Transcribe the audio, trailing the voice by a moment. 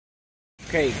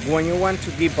Okay, when you want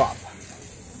to give up.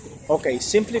 Okay,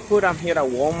 simply put, I'm here at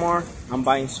Walmart. I'm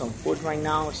buying some food right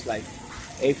now. It's like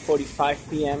 8:45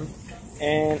 p.m.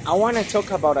 And I want to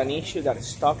talk about an issue that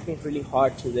struck me really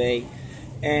hard today.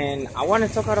 And I want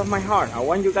to talk out of my heart. I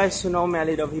want you guys to know me a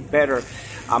little bit better.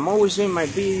 I'm always doing my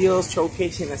videos,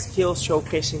 showcasing the skills,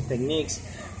 showcasing techniques.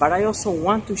 But I also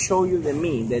want to show you the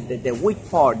me, the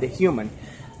weak part, the human.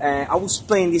 I will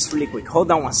explain this really quick. Hold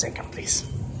on one second, please.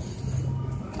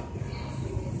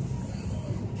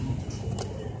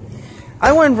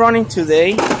 I went running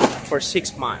today for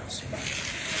 6 miles.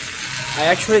 I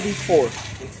actually did 4 in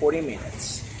 40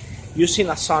 minutes using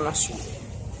a sauna suit.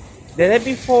 The day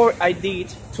before, I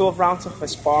did 12 rounds of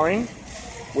sparring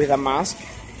with a mask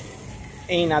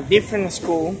in a different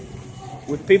school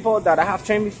with people that I have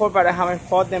trained before, but I haven't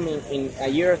fought them in a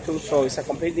year or two, so it's a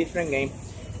completely different game.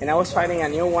 And I was fighting a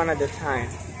new one at the time.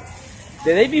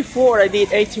 The day before, I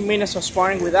did 18 minutes of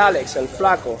sparring with Alex, El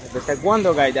Flaco, the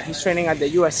Taekwondo guy that he's training at the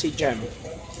USC gym.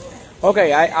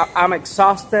 Okay, I'm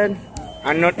exhausted.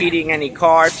 I'm not eating any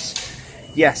carbs.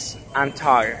 Yes, I'm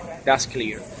tired. That's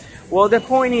clear. Well, the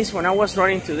point is, when I was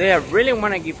running today, I really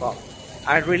want to give up.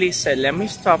 I really said, let me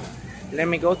stop. Let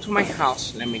me go to my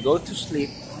house. Let me go to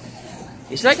sleep.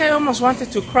 It's like I almost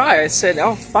wanted to cry. I said,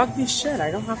 oh, fuck this shit.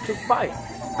 I don't have to fight.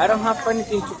 I don't have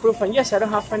anything to prove. And yes, I don't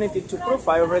have anything to prove.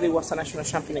 I already was a national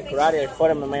champion in karate. I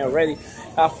fought MMA already.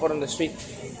 I fought on the street.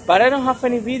 But I don't have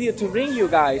any video to bring you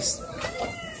guys.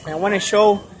 I want to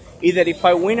show either if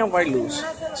I win or I lose.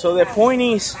 So the point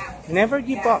is, never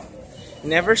give up.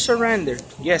 Never surrender.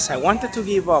 Yes, I wanted to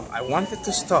give up. I wanted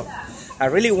to stop. I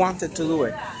really wanted to do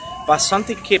it. But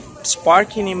something kept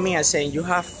sparking in me and saying, you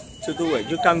have to do it.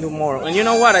 You can do more. And you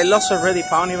know what? I lost already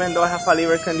pound even though I have a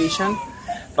liver condition.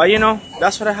 But you know,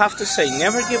 that's what I have to say.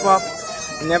 Never give up.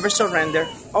 Never surrender.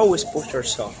 Always push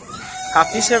yourself. Have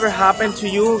this ever happened to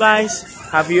you guys?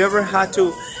 Have you ever had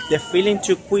the feeling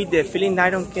to quit, the feeling that I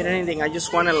don't get anything, I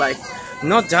just want to like,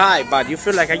 not die, but you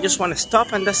feel like I just want to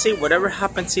stop and that's it. Whatever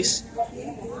happens is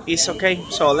okay.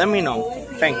 So let me know.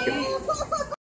 Thank you.